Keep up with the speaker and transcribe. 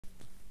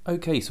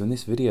Okay, so in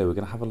this video we're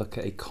going to have a look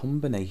at a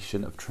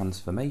combination of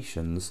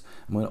transformations,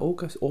 and we're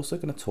also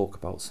going to talk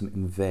about some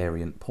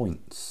invariant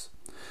points.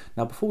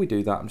 Now before we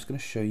do that, I'm just going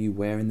to show you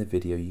where in the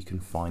video you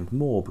can find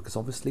more, because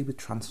obviously with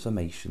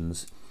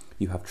transformations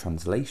you have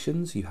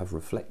translations, you have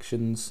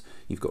reflections,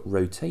 you've got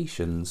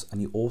rotations,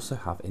 and you also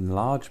have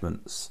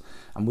enlargements.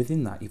 And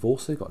within that you've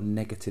also got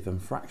negative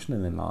and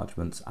fractional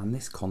enlargements and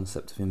this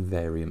concept of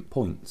invariant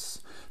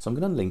points. So I'm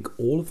going to link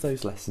all of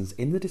those lessons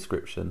in the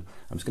description.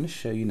 I'm just going to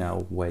show you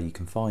now where you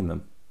can find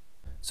them.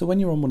 So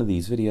when you're on one of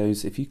these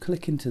videos, if you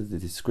click into the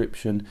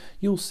description,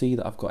 you'll see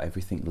that I've got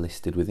everything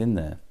listed within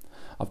there.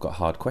 I've got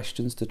hard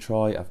questions to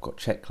try, I've got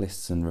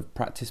checklists and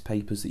practice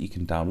papers that you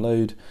can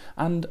download,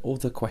 and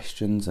other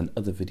questions and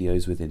other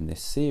videos within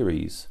this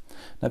series.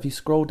 Now if you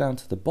scroll down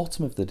to the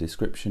bottom of the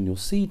description, you'll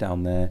see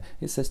down there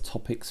it says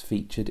topics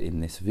featured in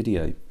this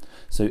video.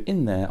 So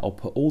in there I'll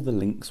put all the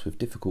links with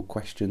difficult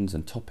questions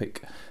and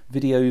topic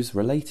videos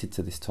related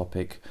to this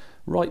topic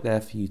right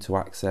there for you to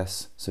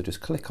access. So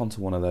just click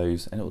onto one of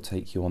those and it will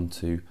take you on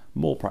to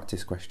more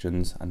practice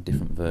questions and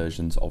different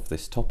versions of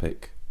this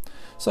topic.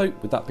 So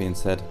with that being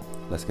said,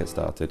 let's get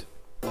started.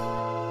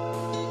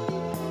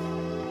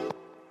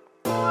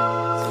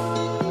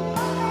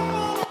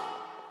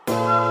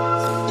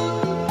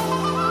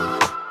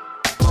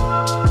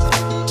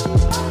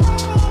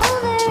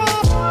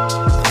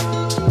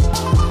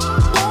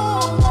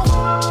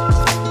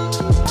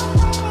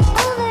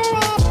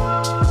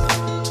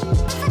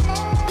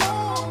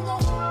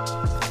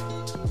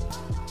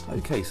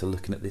 Okay, so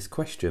looking at this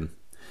question,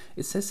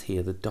 it says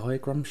here the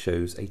diagram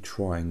shows a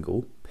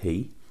triangle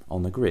P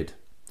on the grid.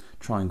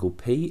 Triangle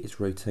P is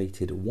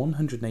rotated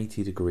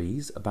 180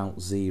 degrees about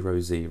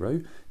 0,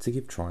 0 to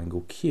give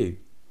triangle Q.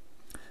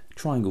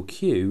 Triangle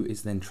Q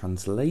is then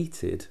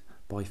translated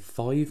by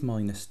 5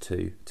 minus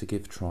 2 to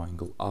give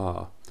triangle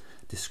R.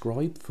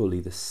 Describe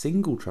fully the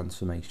single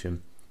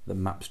transformation that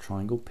maps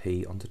triangle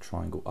P onto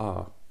triangle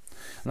R.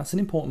 And that's an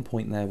important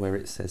point there where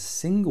it says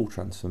single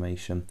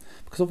transformation,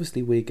 because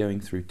obviously we're going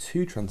through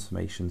two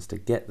transformations to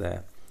get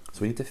there.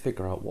 So we need to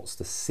figure out what's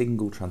the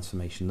single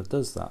transformation that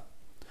does that.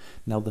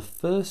 Now the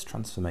first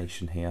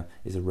transformation here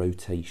is a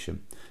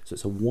rotation. So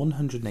it's a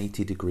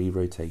 180 degree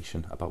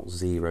rotation about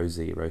 0,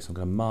 0. So I'm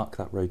going to mark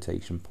that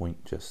rotation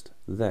point just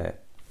there.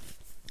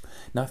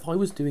 Now if I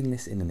was doing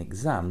this in an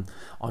exam,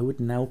 I would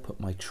now put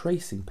my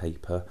tracing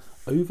paper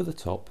over the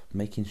top,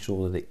 making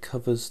sure that it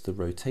covers the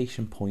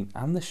rotation point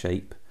and the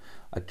shape.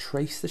 I'd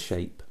trace the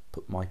shape,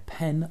 put my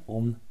pen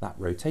on that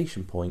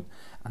rotation point,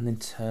 and then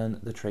turn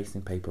the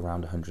tracing paper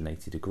around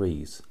 180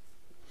 degrees.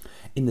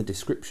 In the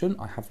description,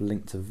 I have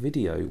linked a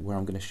video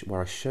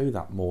where I show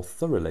that more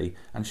thoroughly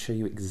and show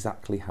you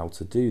exactly how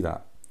to do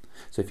that.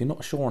 So if you're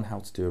not sure on how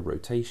to do a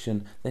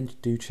rotation, then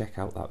do check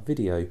out that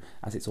video,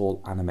 as it's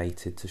all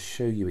animated to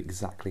show you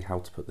exactly how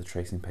to put the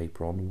tracing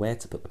paper on, where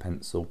to put the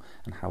pencil,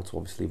 and how to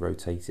obviously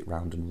rotate it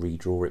round and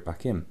redraw it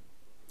back in.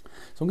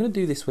 So I'm going to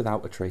do this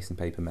without a tracing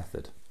paper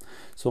method.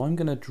 So I'm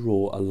going to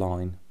draw a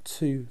line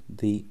to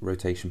the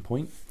rotation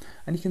point,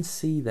 and you can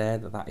see there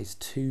that that is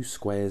 2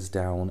 squares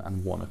down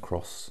and 1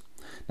 across.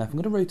 Now if I'm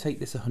going to rotate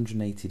this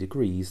 180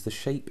 degrees, the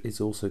shape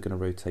is also going to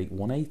rotate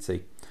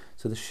 180.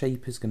 So the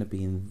shape is going to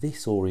be in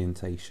this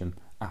orientation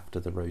after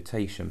the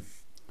rotation.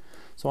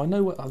 So I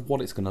know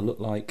what it's going to look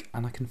like,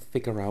 and I can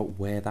figure out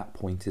where that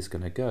point is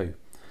going to go.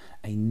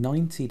 A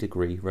 90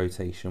 degree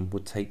rotation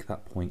would take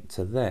that point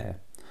to there.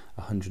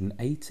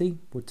 180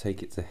 would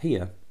take it to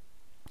here.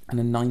 And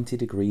a 90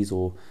 degrees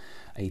or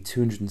a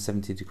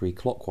 270 degree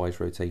clockwise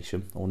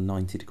rotation, or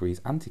 90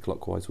 degrees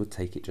anti-clockwise, would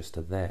take it just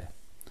to there.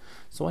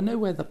 So I know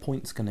where the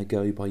point's going to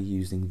go by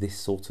using this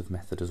sort of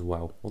method as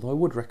well, although I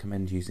would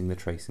recommend using the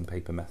tracing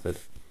paper method.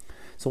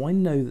 So I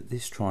know that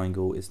this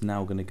triangle is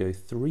now going to go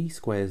 3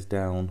 squares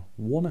down,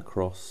 1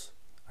 across,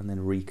 and then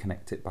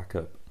reconnect it back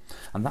up.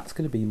 And that's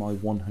going to be my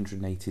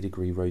 180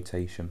 degree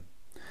rotation.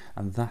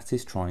 And that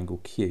is triangle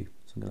Q.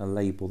 So I'm going to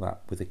label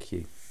that with a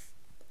Q.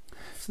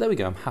 So there we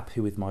go, I'm happy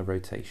with my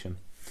rotation.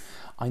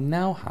 I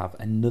now have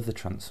another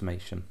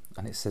transformation,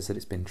 and it says that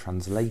it's been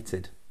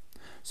translated.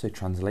 So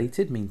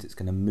translated means it's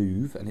going to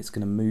move, and it's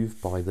going to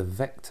move by the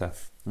vector.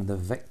 And the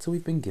vector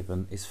we've been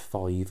given is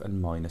 5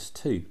 and minus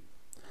 2.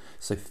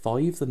 So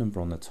 5, the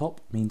number on the top,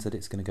 means that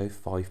it's going to go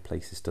 5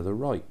 places to the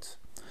right.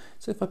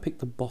 So if I pick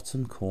the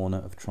bottom corner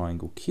of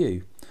triangle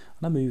Q,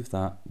 and I move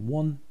that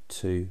 1,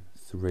 2,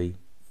 3,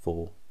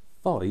 4,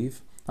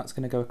 5, that's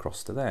going to go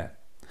across to there.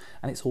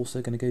 And it's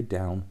also going to go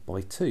down by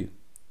 2.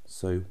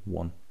 So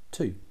 1,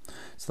 2.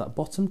 So that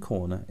bottom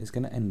corner is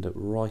going to end up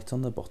right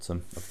on the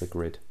bottom of the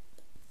grid.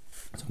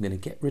 So I'm going to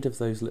get rid of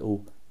those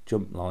little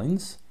jump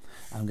lines,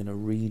 and I'm going to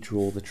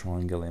redraw the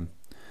triangle in.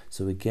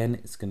 So again,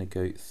 it's going to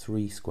go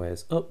 3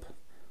 squares up,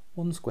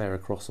 1 square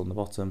across on the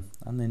bottom,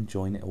 and then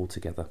join it all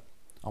together.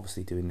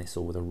 Obviously doing this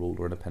all with a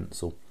ruler and a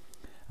pencil.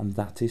 And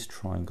that is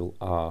triangle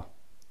R.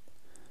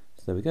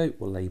 So there we go,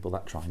 we'll label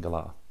that triangle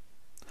R.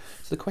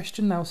 So the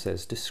question now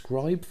says,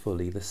 describe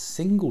fully the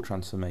single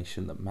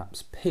transformation that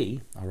maps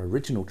P, our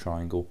original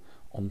triangle,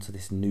 onto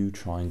this new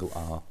triangle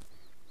R.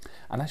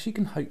 And as you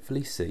can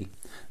hopefully see,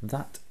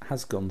 that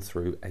has gone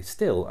through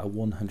still a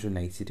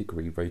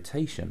 180-degree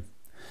rotation.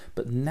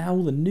 But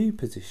now the new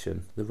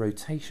position, the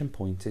rotation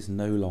point is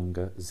no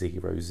longer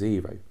 0,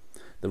 0.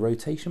 The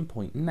rotation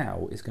point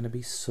now is going to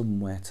be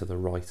somewhere to the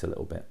right a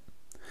little bit.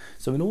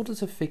 So in order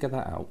to figure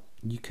that out,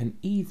 you can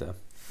either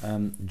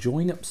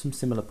join up some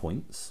similar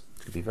points,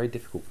 which could be very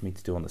difficult for me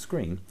to do on the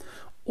screen,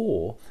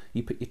 or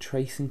you put your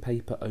tracing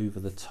paper over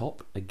the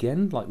top,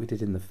 again like we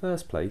did in the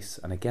first place,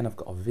 and again I've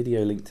got a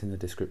video linked in the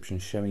description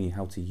showing you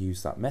how to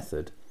use that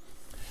method,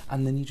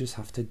 and then you just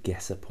have to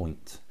guess a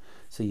point.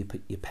 So you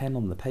put your pen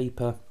on the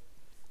paper,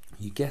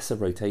 you guess a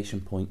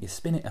rotation point, you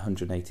spin it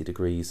 180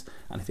 degrees,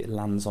 and if it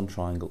lands on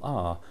triangle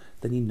R,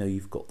 then you know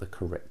you've got the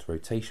correct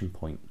rotation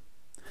point.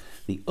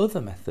 The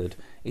other method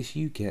is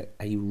you get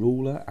a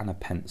ruler and a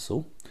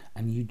pencil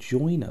and you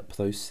join up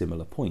those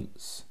similar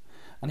points.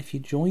 And if you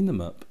join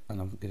them up,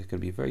 and it's going to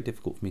be very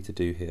difficult for me to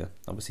do here,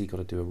 obviously you've got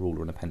to do a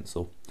ruler and a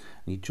pencil,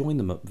 and you join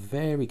them up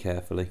very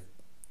carefully,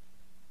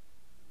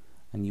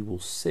 and you will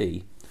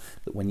see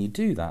that when you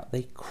do that,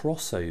 they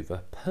cross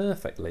over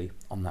perfectly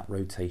on that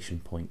rotation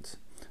point.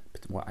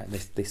 But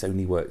this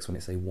only works when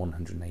it's a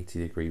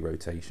 180-degree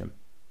rotation.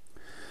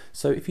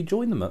 So if you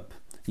join them up,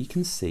 you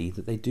can see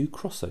that they do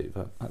cross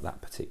over at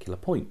that particular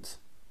point.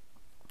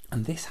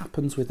 And this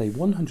happens with a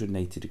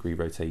 180-degree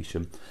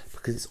rotation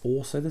because it's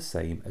also the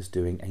same as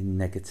doing a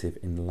negative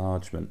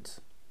enlargement.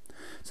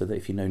 So that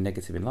if you know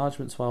negative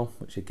enlargements well,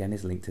 which again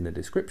is linked in the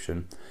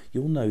description,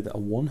 you'll know that a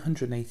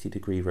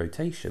 180-degree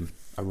rotation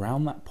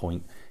around that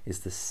point is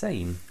the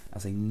same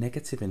as a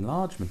negative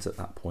enlargement at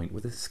that point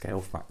with a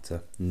scale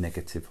factor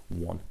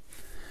 -1.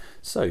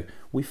 So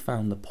we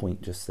found the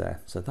point just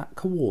there. So that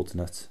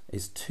coordinate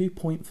is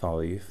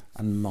 2.5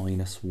 and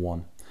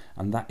 -1,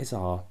 and that is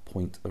our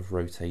point of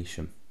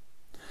rotation.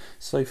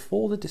 So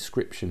for the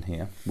description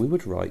here, we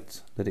would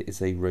write that it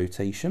is a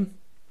rotation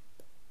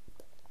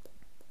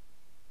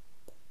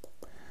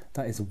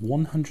that is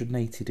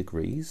 180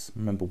 degrees.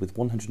 Remember, with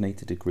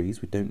 180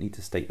 degrees, we don't need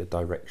to state the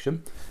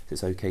direction. So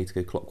it's okay to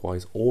go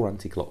clockwise or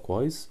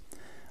anti-clockwise.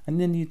 And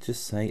then you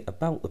just say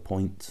about the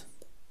point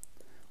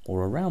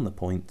or around the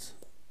point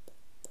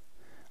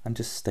and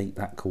just state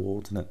that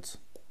coordinate.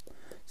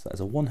 So that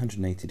is a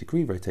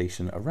 180-degree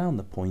rotation around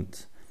the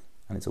point,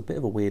 and it's a bit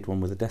of a weird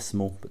one with a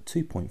decimal, but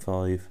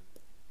 2.5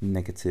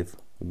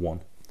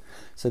 -1.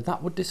 So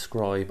that would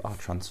describe our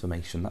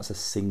transformation. That's a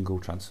single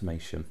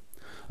transformation.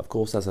 Of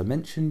course, as I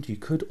mentioned, you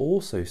could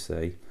also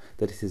say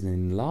that it is an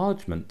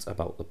enlargement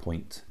about the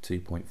point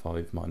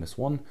 2.5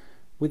 -1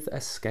 with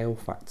a scale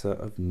factor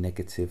of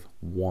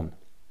 -1.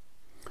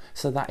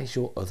 So that is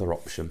your other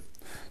option.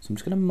 So I'm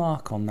just going to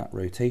mark on that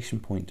rotation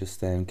point just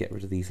there and get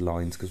rid of these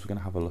lines because we're going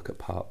to have a look at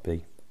part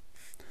B.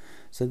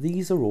 So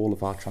these are all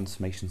of our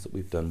transformations that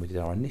we've done. We did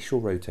our initial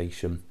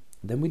rotation,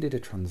 then we did a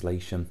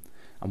translation,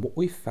 and what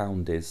we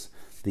found is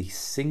the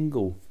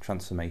single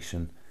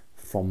transformation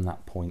from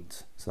that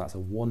point. So that's a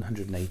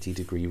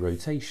 180-degree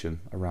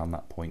rotation around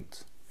that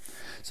point.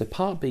 So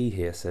part B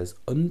here says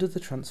under the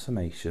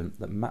transformation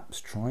that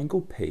maps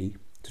triangle P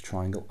to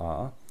triangle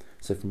R,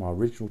 so from our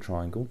original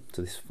triangle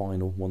to this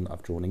final one that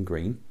I've drawn in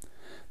green,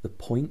 the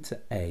point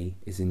A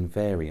is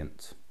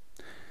invariant.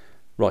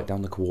 Write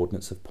down the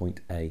coordinates of point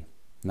A.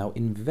 Now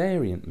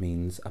invariant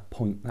means a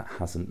point that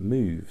hasn't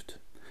moved.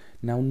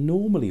 Now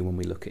normally when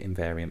we look at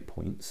invariant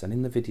points, and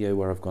in the video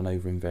where I've gone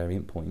over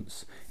invariant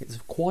points, it's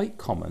quite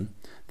common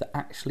that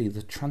actually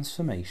the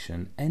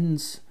transformation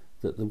ends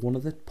that one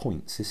of the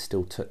points is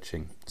still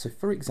touching. So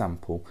for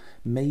example,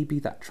 maybe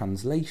that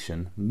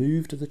translation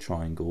moved the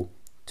triangle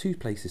 2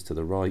 places to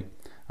the right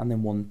and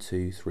then 1,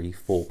 2, 3,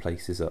 4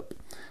 places up.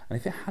 And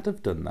if it had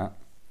have done that,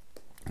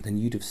 then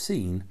you'd have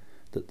seen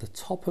that the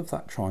top of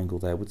that triangle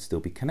there would still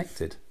be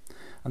connected.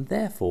 And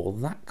therefore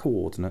that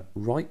coordinate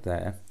right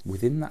there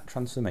within that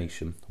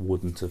transformation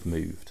wouldn't have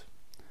moved.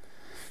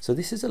 So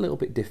this is a little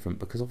bit different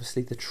because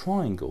obviously the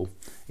triangle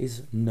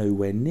is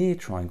nowhere near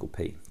triangle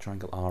P.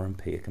 Triangle R and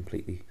P are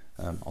completely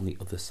on the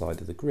other side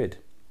of the grid.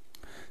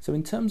 So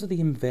in terms of the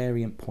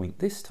invariant point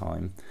this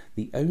time,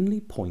 the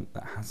only point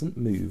that hasn't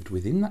moved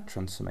within that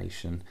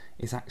transformation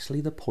is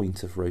actually the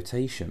point of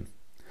rotation.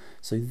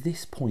 So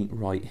this point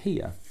right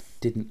here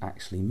didn't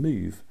actually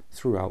move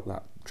throughout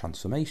that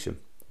transformation.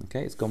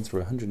 Okay, it's gone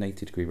through a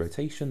 180-degree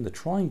rotation, the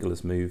triangle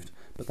has moved,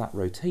 but that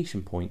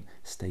rotation point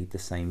stayed the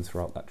same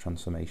throughout that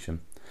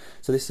transformation.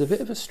 So this is a bit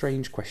of a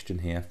strange question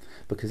here,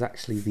 because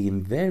actually the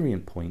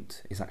invariant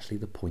point is actually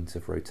the point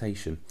of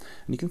rotation.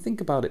 And you can think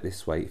about it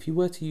this way: if you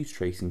were to use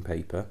tracing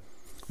paper,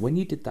 when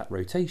you did that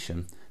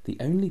rotation, the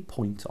only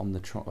point on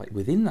the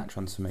within that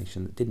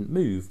transformation that didn't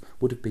move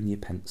would have been your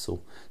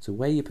pencil. So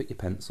where you put your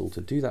pencil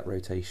to do that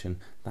rotation,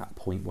 that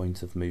point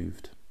won't have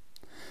moved.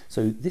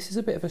 So this is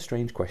a bit of a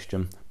strange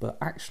question, but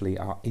actually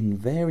our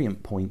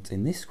invariant point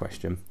in this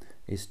question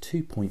is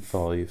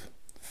 2.5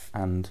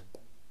 and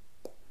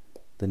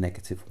the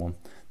 -1,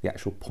 the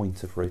actual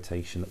point of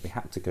rotation that we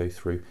had to go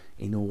through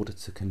in order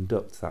to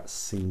conduct that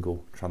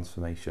single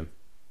transformation.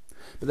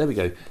 But there we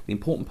go. The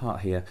important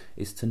part here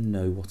is to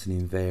know what an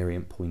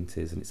invariant point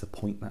is, and it's a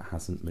point that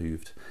hasn't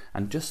moved.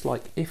 And just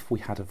like if we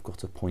had have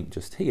got a point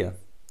just here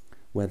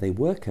where they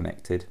were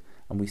connected,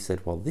 and we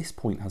said, well, this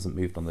point hasn't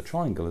moved on the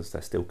triangle as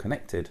they're still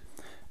connected,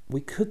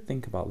 we could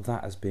think about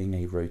that as being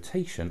a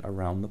rotation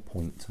around the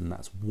point, and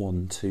that's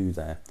 1, 2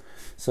 there.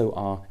 So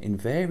our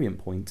invariant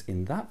point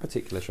in that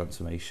particular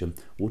transformation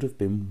would have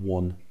been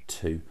 1,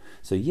 2.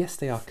 So yes,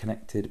 they are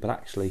connected, but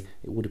actually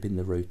it would have been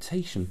the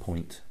rotation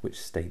point which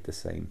stayed the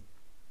same.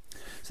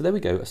 So there we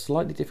go, a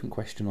slightly different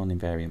question on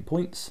invariant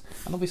points,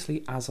 and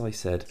obviously, as I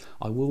said,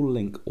 I will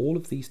link all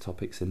of these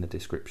topics in the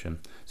description,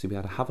 so you'll be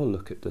able to have a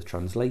look at the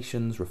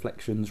translations,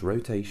 reflections,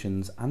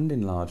 rotations and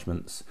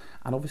enlargements,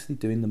 and obviously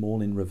doing them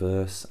all in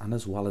reverse, and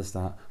as well as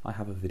that, I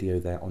have a video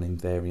there on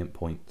invariant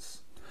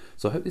points.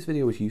 So I hope this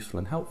video was useful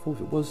and helpful.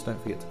 If it was,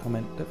 don't forget to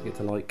comment, don't forget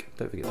to like,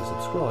 don't forget to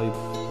subscribe,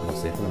 and I'll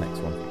see you for the next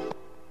one.